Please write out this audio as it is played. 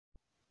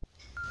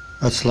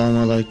আসসালামু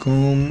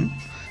আলাইকুম।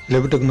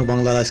 লেবু-টেকনো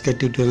বাংলার আজকের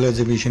টিউটোরিয়ালে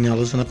যে বিষয় নিয়ে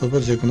আলোচনা করব,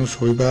 যে কোনো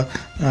ছবি বা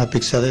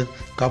পিকচারের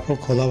কাপড়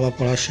খোলা বা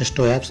পড়ার শ্রেষ্ঠ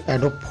অ্যাপস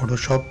অ্যাডোব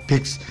ফটোশপ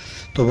ফিক্স।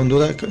 তো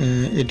বন্ধুরা,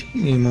 এটি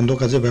মন্দ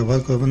কাজে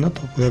ব্যবহার করবেন না।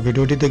 তো পুরো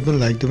ভিডিওটি দেখবেন,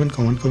 লাইক দেবেন,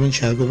 কমেন্ট করবেন,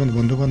 শেয়ার করবেন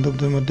বন্ধু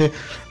বান্ধবদের মধ্যে।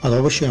 আর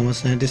অবশ্যই আমার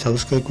চ্যানেলটি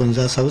সাবস্ক্রাইব করুন।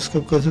 যারা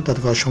সাবস্ক্রাইব করেছেন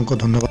তাদেরকে অসংখ্য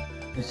ধন্যবাদ।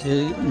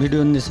 সেই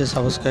ভিডিওর নিচে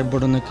সাবস্ক্রাইব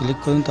বাটনে ক্লিক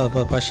করুন,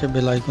 তারপর পাশে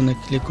বেল আইকনে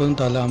ক্লিক করুন,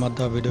 তাহলে আমার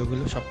দেওয়া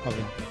ভিডিওগুলো সব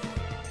পাবেন।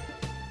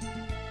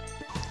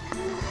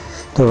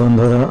 তো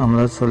বন্ধুরা,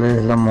 আমরা চলে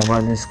এলাম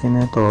মোবাইল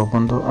স্ক্রিনে। তো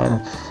বন্ধু,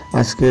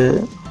 আজকে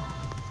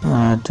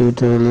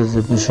টিউটোরিয়ালে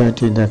যে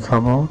বিষয়টি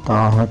দেখাবো তা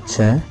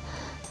হচ্ছে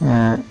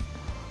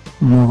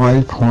মোবাইল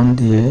ফোন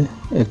দিয়ে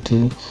একটি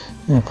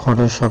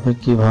ফটোশপে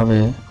কিভাবে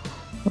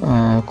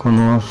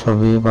কোনো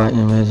ছবি বা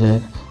ইমেজের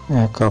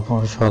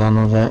কাপড়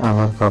সরানো যায়,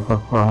 আবার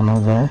কাপড় পরানো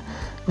যায়,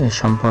 এ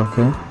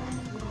সম্পর্কে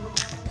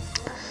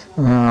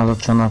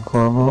আলোচনা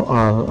করব।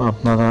 আর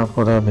আপনারা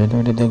পুরো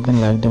ভিডিওটি দেখবেন,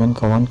 লাইক দেবেন,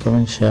 কমেন্ট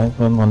করবেন, শেয়ার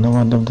করবেন বন্ধু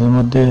বান্ধবদের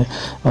মধ্যে।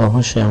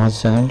 অবশ্যই আমার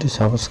চ্যানেলটি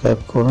সাবস্ক্রাইব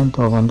করুন।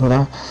 তো বন্ধুরা,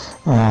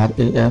 আর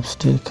এই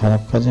অ্যাপসটি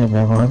খারাপ কাজে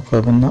ব্যবহার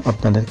করবেন না,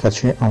 আপনাদের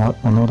কাছে আমার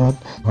অনুরোধ।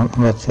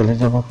 আমরা চলে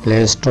যাব প্লে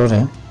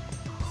স্টোরে।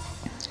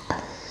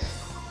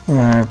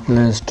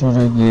 প্লে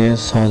স্টোরে গিয়ে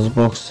সার্চ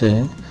বক্সে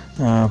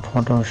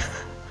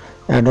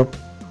অ্যাডোব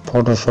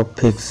ফটোশপ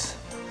ফিক্স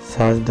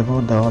সার্চ দেব।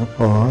 দেওয়ার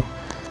পর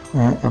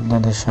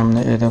আপনাদের সামনে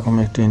এরকম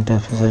একটি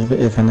ইন্টারফেস আসবে।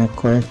 এখানে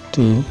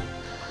কয়েকটি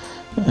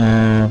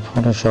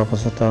ফটোশপ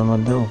আছে, তার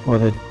মধ্যে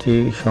উপরেরটি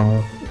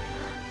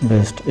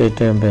বেস্ট,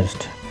 এটা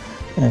বেস্ট।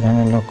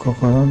 এখানে লক্ষ্য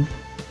করুন,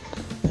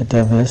 এটা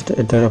বেস্ট।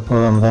 এটার উপর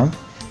আমরা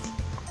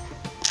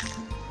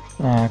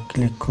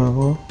ক্লিক করব।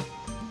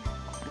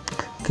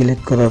 ক্লিক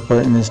করার পর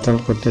ইনস্টল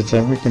করতে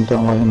চাইবে, কিন্তু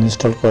আমার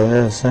ইনস্টল করে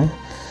আছে,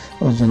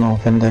 ওই জন্য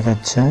ওপেন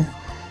দেখাচ্ছে।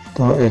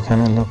 তো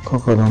এখানে লক্ষ্য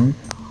করুন,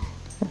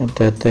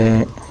 এটাতে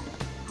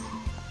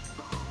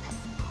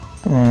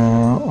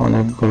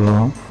অনেকগুলো,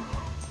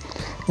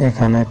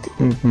 এখানে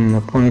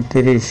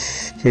 35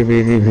 কেবি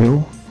রিভিউ,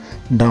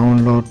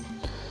 ডাউনলোড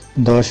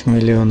 10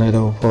 মিলিয়নের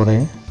উপরে।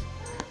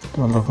 তো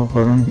লক্ষ্য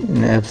করুন,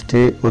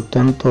 অ্যাপসটি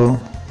অত্যন্ত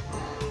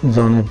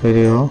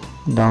জনপ্রিয়,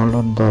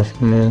 ডাউনলোড 10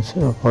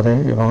 মিলিয়নের উপরে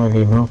এবং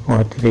রিভিউ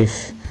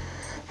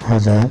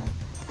 35,000।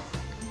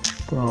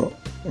 তো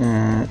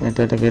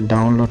এটাকে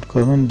ডাউনলোড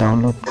করবেন।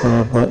 ডাউনলোড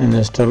করার পর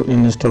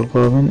ইনস্টল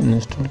করবেন।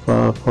 ইনস্টল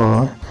করার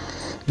পর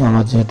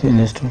আমার যেহেতু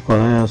ইনস্টল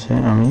করাই আছে,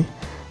 আমি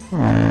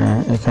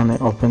এখানে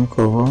ওপেন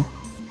করব।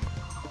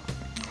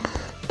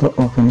 তো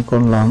ওপেন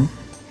করলাম।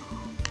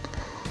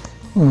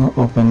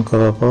 ওপেন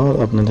করার পর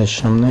আপনাদের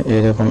সামনে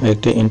এরকম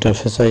একটি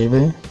ইন্টারফেস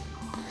আসবে।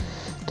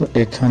 তো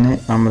এখানে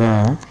আমরা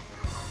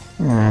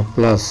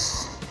প্লাস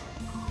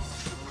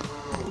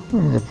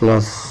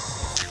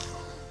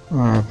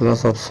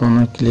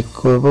অপশনে ক্লিক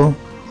করব।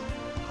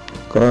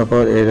 করার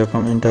পর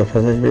এরকম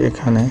ইন্টারফেস আসবে।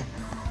 এখানে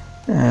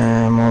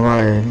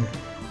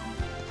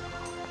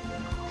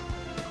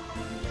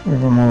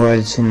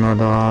মোবাইল চিহ্ন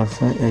দেওয়া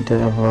আছে,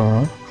 এটার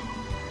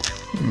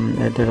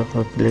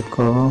উপর ক্লিক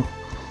করব।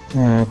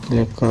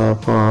 ক্লিক করার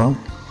পর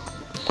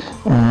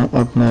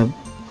আপনার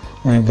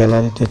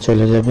গ্যালারিতে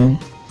চলে যাবেন।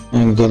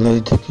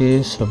 গ্যালারি থেকে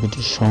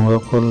ছবিটি সংগ্রহ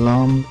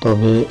করলাম,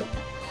 তবে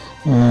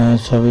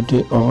ছবিটি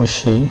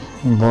অবশ্যই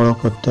বড়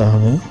করতে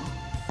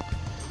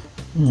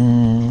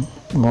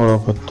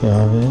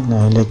হবে,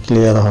 নাহলে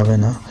ক্লিয়ার হবে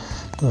না।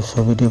 তো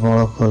ছবিটি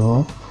বড় করব।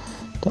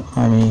 তো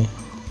আমি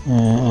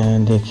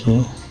দেখি।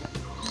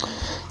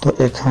 তো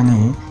এখানে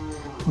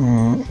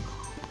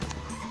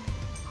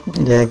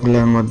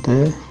জায়গাগুলোর মধ্যে,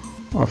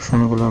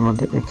 অপশনগুলোর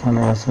মধ্যে এখানে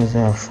আছে যে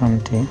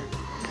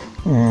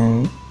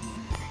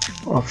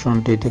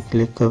অপশনটিতে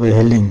ক্লিক করবে।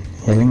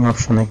 হেলিং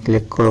অপশনে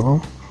ক্লিক করব।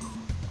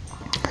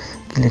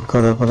 ক্লিক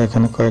করার পর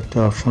এখানে কয়েকটি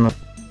অপশন,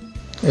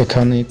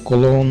 এখানে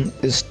কোলন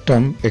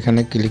স্টাম্প,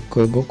 এখানে ক্লিক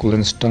করব।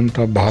 কোলন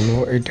স্টাম্পটা ভালো,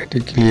 এটাতে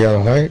ক্লিয়ার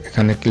হয়,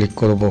 এখানে ক্লিক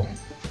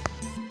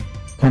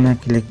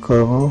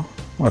করব।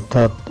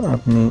 অর্থাৎ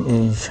আপনি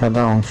এই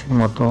সাদা অংশের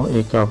মতো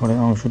এই কাপড়ের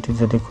অংশটি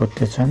যদি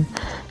করতে চান,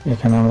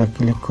 এখানে আমরা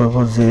ক্লিক করব।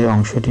 যে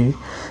অংশটি,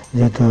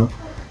 যেহেতু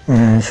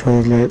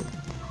শরীরের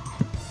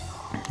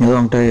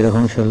রংটা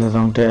এরকম, শরীরের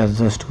রংটা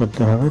অ্যাডজাস্ট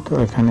করতে হবে। তো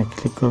এখানে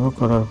ক্লিক করব।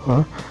 করার পর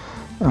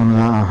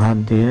আমরা হাত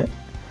দিয়ে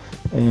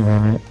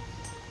এইভাবে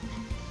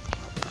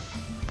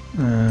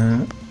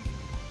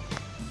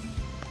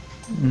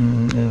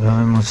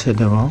মুছে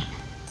দেব।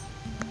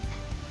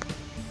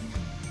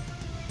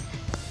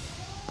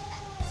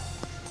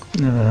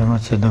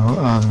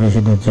 আর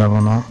বেশি দূর যাব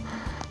না,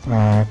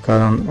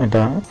 কারণ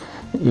এটা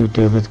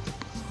ইউটিউবের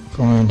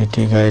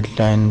কমিউনিটি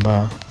গাইডলাইন বা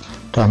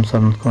টার্মস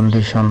অ্যান্ড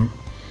কন্ডিশন।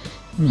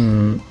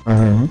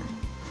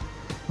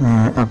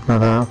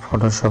 আপনারা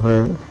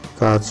ফটোশপের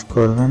কাজ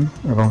করবেন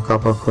এবং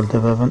কাপড় খুলতে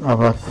পারবেন।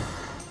 আবার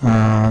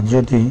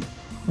যদি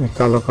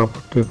কালো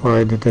কাপড়টি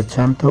পরাই দিতে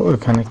চান, তো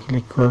ওইখানে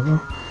ক্লিক করব।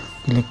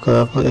 ক্লিক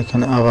করার পর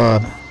এখানে আবার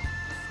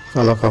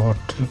কালো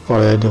কাপড়টি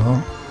পরাই দেব।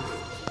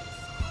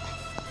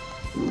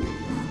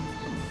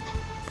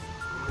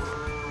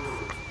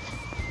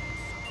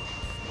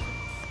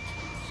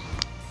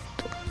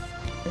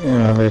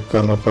 এভাবে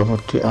কালো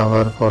কাপড়টি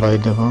আবার পরাই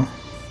দেব।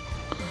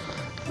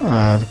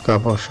 আর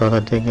কাপড়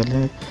সরাতে গেলে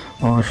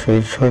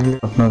অবশ্যই শরীর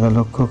আপনারা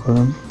লক্ষ্য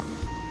করুন,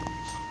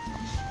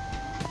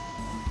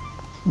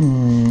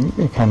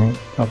 এখানে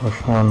কাপড়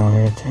সরানো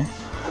হয়েছে।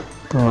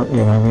 তো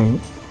এভাবেই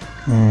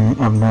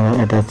আপনারা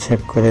এটা চেক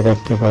করে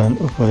রাখতে পারেন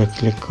উপরে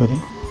ক্লিক করে।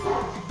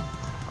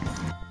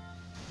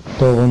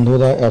 তো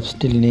বন্ধুরা,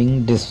 অ্যাপসটির লিঙ্ক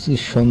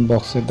ডিসক্রিপশন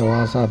বক্সে দেওয়া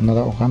আছে,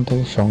 আপনারা ওখান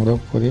থেকে সংগ্রহ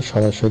করে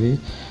সরাসরি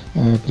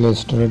প্লে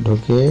স্টোরে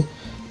ঢুকে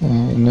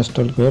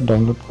ইনস্টল করে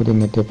ডাউনলোড করে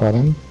নিতে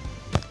পারেন।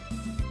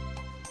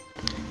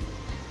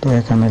 তো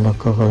এখানে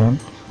লক্ষ্য করুন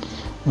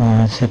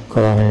সেভ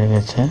করা হয়ে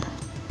গেছে।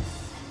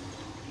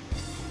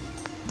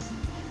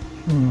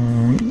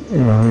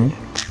 এভাবে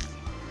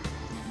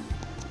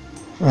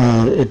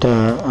আর এটা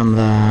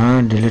আমরা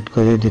ডিলিট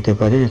করে দিতে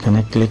পারি, এখানে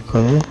ক্লিক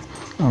করে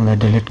আমরা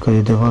ডিলিট করে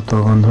দেব। তো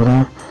বন্ধুরা,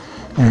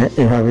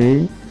 এভাবেই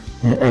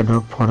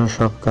অ্যাডোব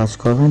ফটোশপ কাজ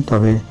করবেন,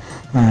 তবে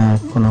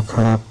কোনো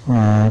খারাপ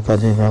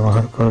কাজে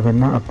ব্যবহার করবেন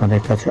না।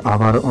 আপনাদের কাছে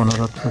আবার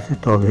অনুরোধ করছি।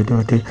 তো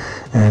ভিডিওটি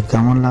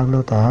কেমন লাগলো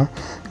তা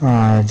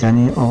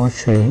জানিয়ে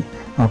অবশ্যই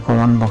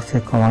কমেন্ট বক্সে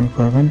কমেন্ট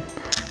করবেন।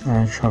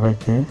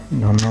 সবাইকে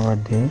ধন্যবাদ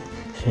দিয়ে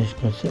শেষ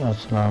করছি।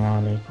 আসসালামু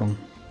আলাইকুম।